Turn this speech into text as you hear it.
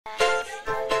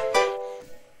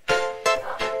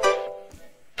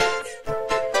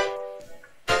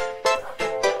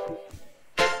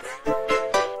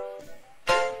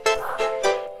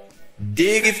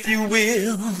Take, if you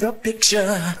will, the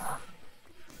picture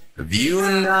of you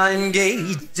and I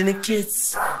engaged in a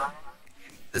kiss.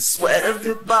 The sweat of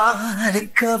your body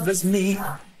covers me.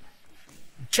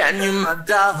 Can you, my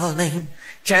darling,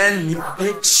 can you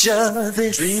picture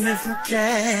this? Dream if you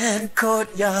can, a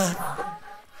courtyard,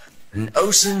 an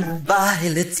ocean of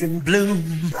violets in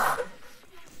bloom.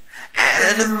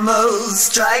 Animals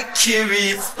strike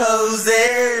curious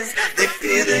poses. They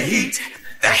feel the heat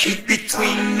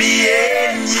between me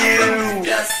and you.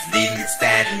 Just leave me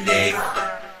standing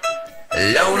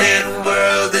alone in a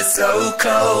world that's so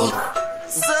cold.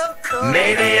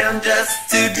 Maybe I'm just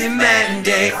too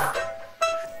demanding.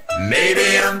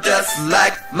 Maybe I'm just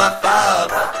like my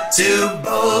father, too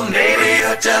bold. Maybe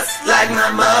you're just like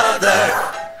my mother.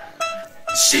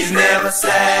 She's never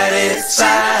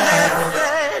satisfied.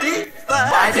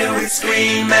 Why do we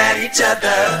scream at each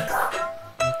other?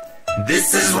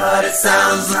 This is what it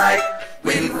sounds like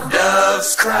when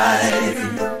doves cry.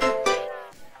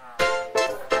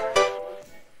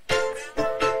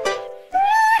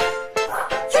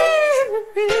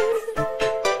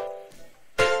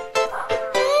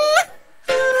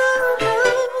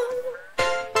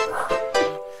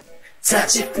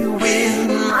 Touch, if you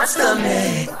will, my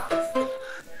stomach.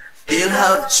 Feel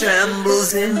how it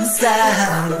trembles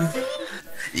inside.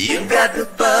 You've got the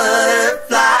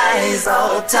butterflies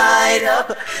all tied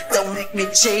up. Don't make me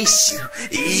chase you,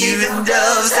 even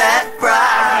doves that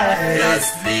cry.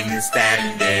 Just leave me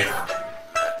standing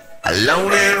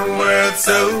alone in a world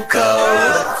so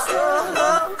cold.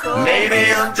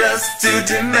 Maybe I'm just too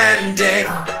demanding.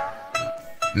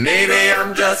 Maybe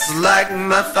I'm just like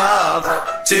my father,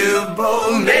 too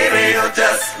bold. Maybe you're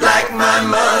just like my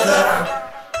mother.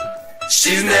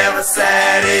 She's never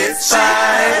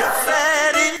satisfied.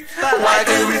 Why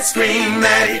do we scream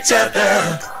at each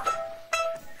other?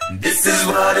 This is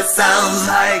what it sounds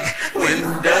like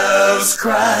when doves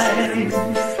cry.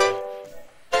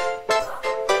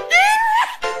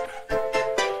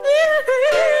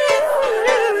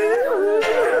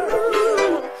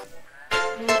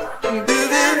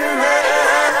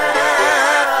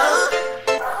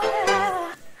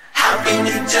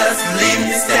 Just leave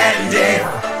me standing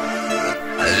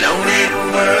alone in a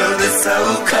world that's so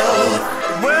cold.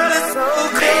 The world is so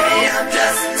cold. Maybe I'm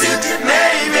just too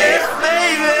demanding.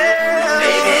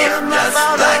 Maybe I'm just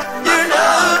like you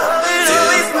know,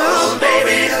 too bold.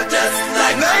 Maybe you're just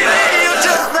like my mother. You're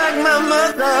just like my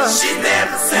mother. She's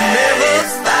never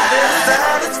satisfied.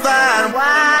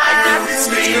 Why do we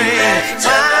scream at each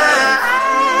other?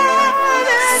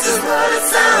 This is what it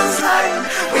sounds like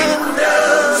when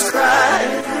doves cry.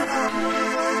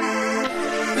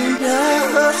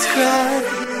 Doves cry,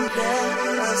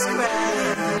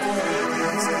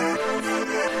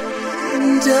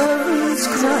 doves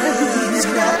cry, doves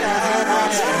cry,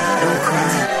 don't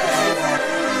cry.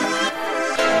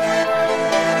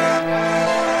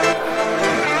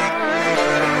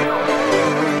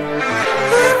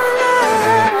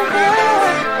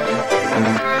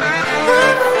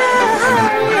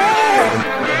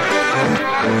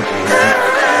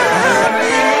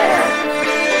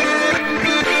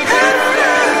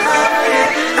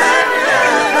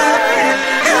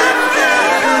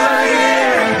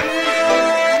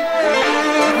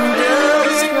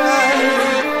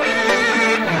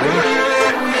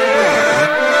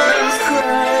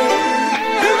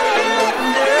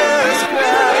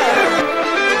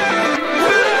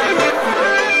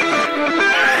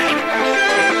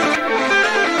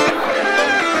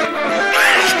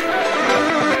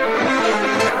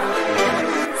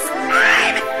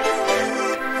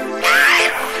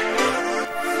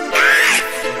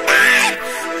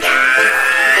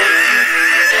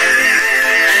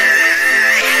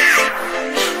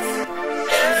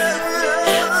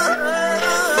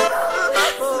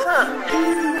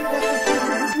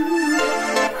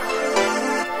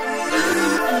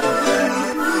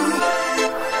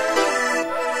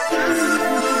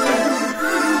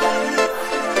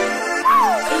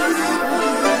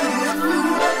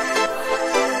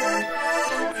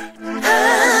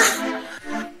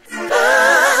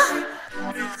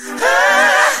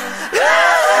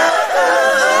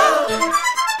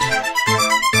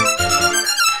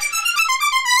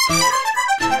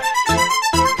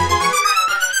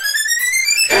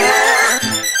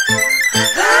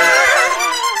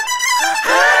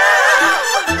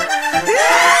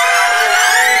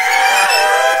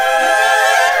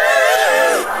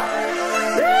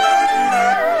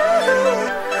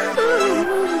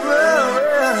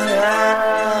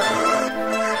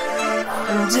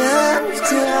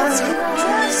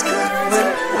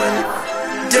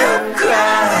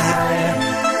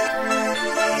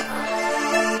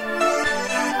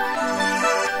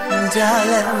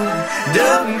 darling,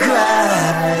 don't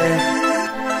cry.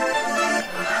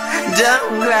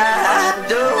 Don't cry,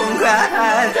 don't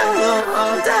cry,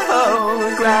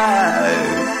 don't cry.